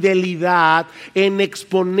fidelidad en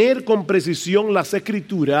exponer con precisión las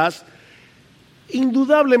Escrituras,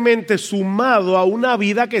 indudablemente sumado a una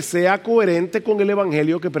vida que sea coherente con el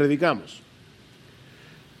Evangelio que predicamos.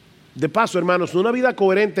 De paso, hermanos, una vida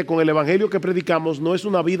coherente con el Evangelio que predicamos no es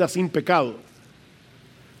una vida sin pecado,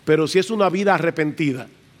 pero sí es una vida arrepentida.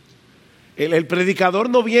 El predicador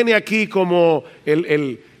no viene aquí como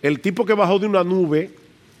el tipo que bajó de una nube,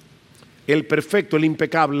 el perfecto, el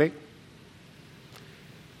impecable,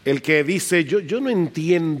 el que dice, yo no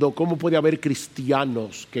entiendo cómo puede haber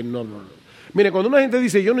cristianos que no. Mire, cuando una gente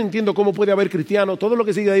dice, yo no entiendo cómo puede haber cristianos, todo lo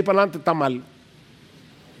que sigue de ahí para adelante está mal.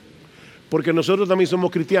 Porque nosotros también somos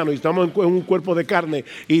cristianos y estamos en un cuerpo de carne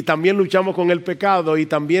y también luchamos con el pecado y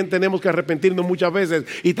también tenemos que arrepentirnos muchas veces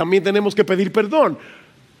y también tenemos que pedir perdón.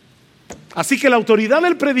 Así que la autoridad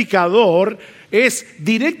del predicador es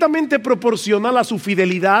directamente proporcional a su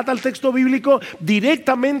fidelidad al texto bíblico,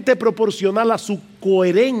 directamente proporcional a su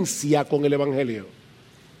coherencia con el Evangelio.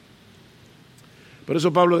 Por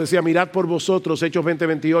eso Pablo decía, mirad por vosotros, Hechos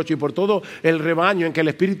 20:28, y por todo el rebaño en que el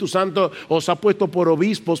Espíritu Santo os ha puesto por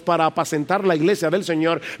obispos para apacentar la iglesia del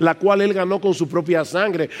Señor, la cual Él ganó con su propia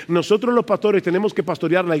sangre. Nosotros los pastores tenemos que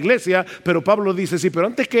pastorear la iglesia, pero Pablo dice, sí, pero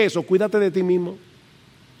antes que eso, cuídate de ti mismo.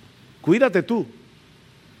 Cuídate tú.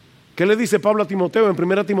 ¿Qué le dice Pablo a Timoteo en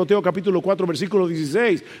 1 Timoteo capítulo 4 versículo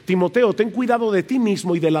 16? Timoteo, ten cuidado de ti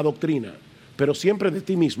mismo y de la doctrina, pero siempre de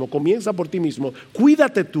ti mismo. Comienza por ti mismo.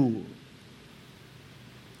 Cuídate tú.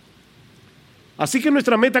 Así que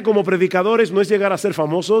nuestra meta como predicadores no es llegar a ser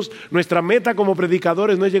famosos, nuestra meta como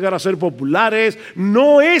predicadores no es llegar a ser populares,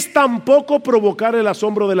 no es tampoco provocar el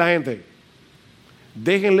asombro de la gente.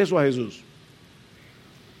 Déjenle eso a Jesús.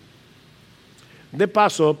 De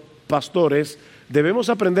paso, pastores, debemos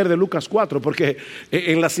aprender de Lucas 4, porque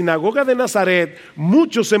en la sinagoga de Nazaret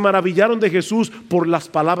muchos se maravillaron de Jesús por las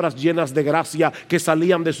palabras llenas de gracia que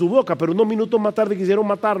salían de su boca, pero unos minutos más tarde quisieron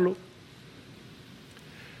matarlo.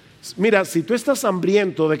 Mira, si tú estás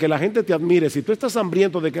hambriento de que la gente te admire, si tú estás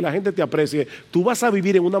hambriento de que la gente te aprecie, tú vas a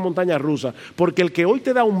vivir en una montaña rusa, porque el que hoy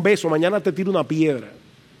te da un beso, mañana te tira una piedra.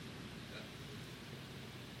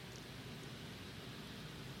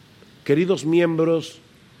 Queridos miembros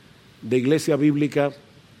de Iglesia Bíblica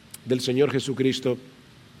del Señor Jesucristo,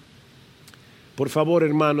 por favor,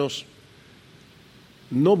 hermanos,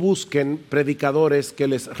 no busquen predicadores que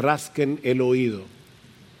les rasquen el oído,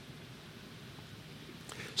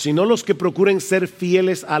 sino los que procuren ser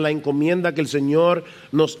fieles a la encomienda que el Señor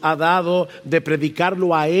nos ha dado de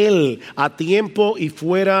predicarlo a Él, a tiempo y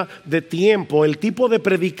fuera de tiempo. El tipo de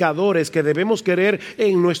predicadores que debemos querer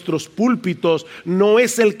en nuestros púlpitos no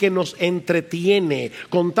es el que nos entretiene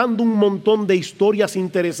contando un montón de historias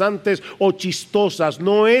interesantes o chistosas,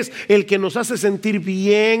 no es el que nos hace sentir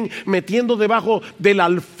bien metiendo debajo de la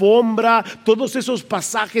alfombra todos esos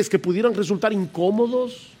pasajes que pudieran resultar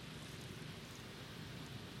incómodos.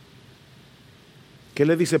 ¿Qué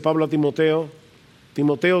le dice Pablo a Timoteo?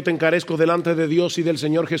 Timoteo, te encarezco delante de Dios y del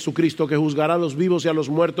Señor Jesucristo, que juzgará a los vivos y a los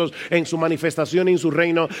muertos en su manifestación y en su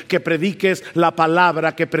reino, que prediques la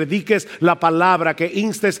palabra, que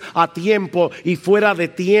instes a tiempo y fuera de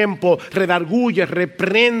tiempo, redarguye,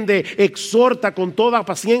 reprende, exhorta con toda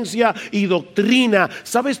paciencia y doctrina.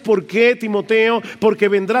 ¿Sabes por qué, Timoteo? Porque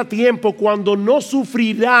vendrá tiempo cuando no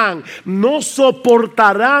sufrirán, no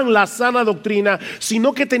soportarán la sana doctrina,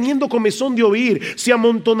 sino que teniendo comezón de oír, se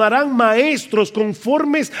amontonarán maestros conformes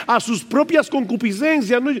a sus propias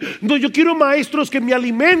concupiscencias. No, yo quiero maestros que me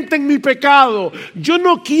alimenten mi pecado. Yo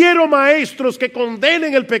no quiero maestros que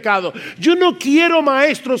condenen el pecado. Yo no quiero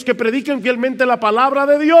maestros que prediquen fielmente la palabra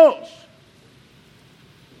de Dios.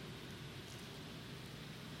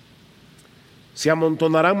 Se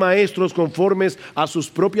amontonarán maestros conformes a sus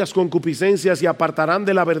propias concupiscencias y apartarán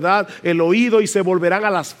de la verdad el oído y se volverán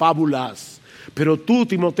a las fábulas. Pero tú,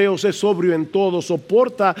 Timoteo, sé sobrio en todo,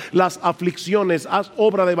 soporta las aflicciones, haz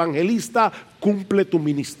obra de evangelista, cumple tu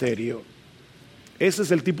ministerio. Ese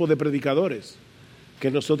es el tipo de predicadores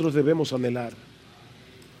que nosotros debemos anhelar.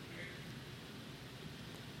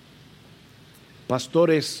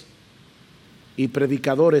 Pastores y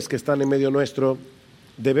predicadores que están en medio nuestro,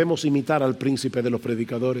 debemos imitar al príncipe de los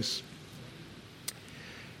predicadores,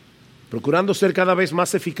 procurando ser cada vez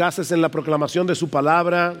más eficaces en la proclamación de su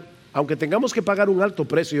palabra, aunque tengamos que pagar un alto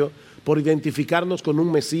precio por identificarnos con un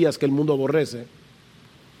Mesías que el mundo aborrece.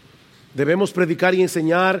 Debemos predicar y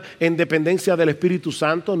enseñar en dependencia del Espíritu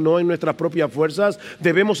Santo, no en nuestras propias fuerzas.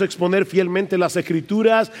 Debemos exponer fielmente las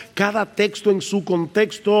Escrituras, cada texto en su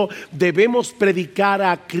contexto. Debemos predicar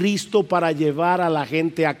a Cristo para llevar a la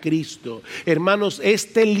gente a Cristo. Hermanos,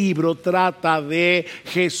 este libro trata de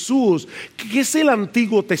Jesús. ¿Qué es el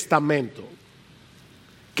Antiguo Testamento?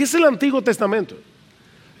 ¿Qué es el Antiguo Testamento?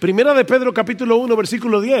 Primera de Pedro capítulo 1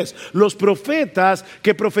 versículo 10. Los profetas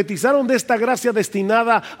que profetizaron de esta gracia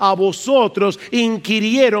destinada a vosotros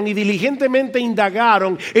inquirieron y diligentemente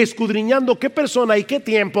indagaron, escudriñando qué persona y qué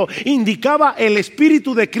tiempo indicaba el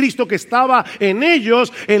Espíritu de Cristo que estaba en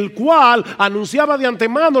ellos, el cual anunciaba de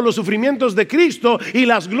antemano los sufrimientos de Cristo y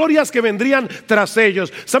las glorias que vendrían tras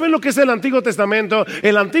ellos. ¿Saben lo que es el Antiguo Testamento?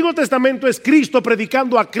 El Antiguo Testamento es Cristo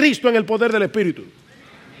predicando a Cristo en el poder del Espíritu.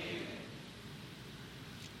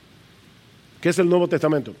 ¿Qué es el Nuevo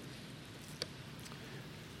Testamento?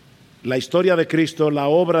 La historia de Cristo, la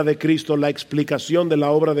obra de Cristo, la explicación de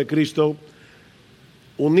la obra de Cristo,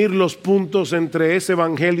 unir los puntos entre ese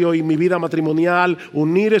evangelio y mi vida matrimonial,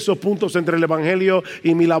 unir esos puntos entre el evangelio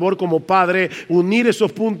y mi labor como padre, unir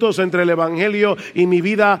esos puntos entre el evangelio y mi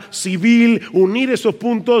vida civil, unir esos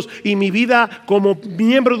puntos y mi vida como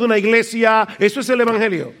miembro de una iglesia. Eso es el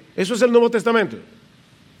evangelio, eso es el Nuevo Testamento.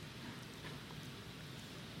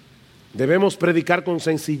 Debemos predicar con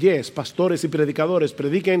sencillez. Pastores y predicadores,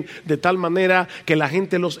 prediquen de tal manera que la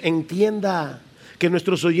gente los entienda, que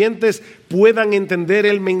nuestros oyentes puedan entender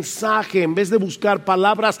el mensaje en vez de buscar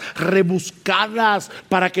palabras rebuscadas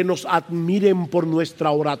para que nos admiren por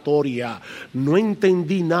nuestra oratoria. No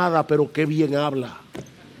entendí nada, pero qué bien habla.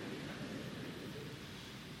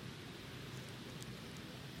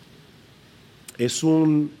 Es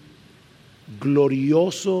un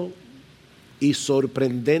glorioso y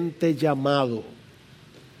sorprendente llamado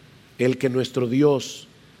el que nuestro Dios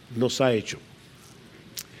nos ha hecho.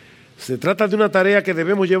 Se trata de una tarea que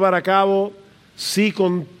debemos llevar a cabo, sí,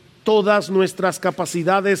 con todas nuestras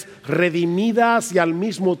capacidades redimidas y al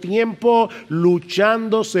mismo tiempo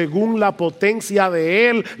luchando según la potencia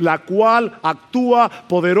de Él, la cual actúa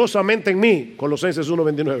poderosamente en mí. Colosenses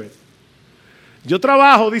 1:29. Yo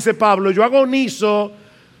trabajo, dice Pablo, yo agonizo,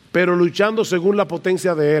 pero luchando según la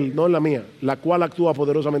potencia de Él, no en la mía, la cual actúa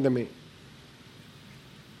poderosamente en mí.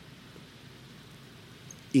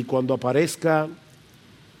 Y cuando aparezca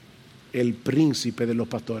el príncipe de los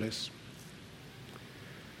pastores,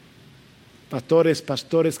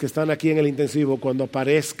 pastores que están aquí en el intensivo, cuando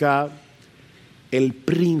aparezca el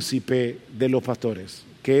príncipe de los pastores,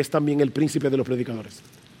 que es también el príncipe de los predicadores,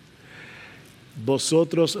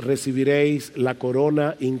 vosotros recibiréis la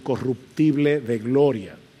corona incorruptible de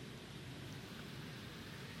gloria.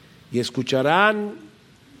 Y escucharán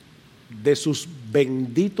de sus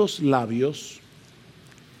benditos labios: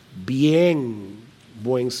 bien,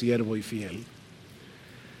 buen siervo y fiel.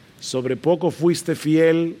 Sobre poco fuiste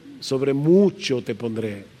fiel, sobre mucho te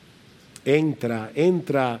pondré.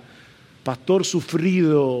 Entra, pastor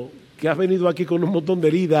sufrido, que has venido aquí con un montón de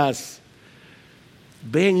heridas.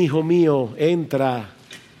 Ven, hijo mío, entra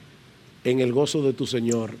en el gozo de tu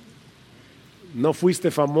Señor. No fuiste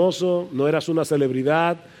famoso, no eras una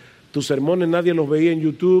celebridad. Tus sermones nadie los veía en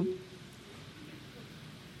YouTube.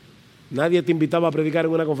 Nadie te invitaba a predicar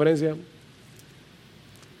en una conferencia.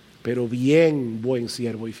 Pero bien, buen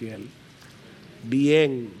siervo y fiel.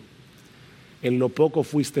 Bien, en lo poco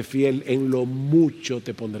fuiste fiel, en lo mucho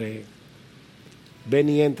te pondré. Ven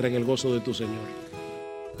y entra en el gozo de tu Señor.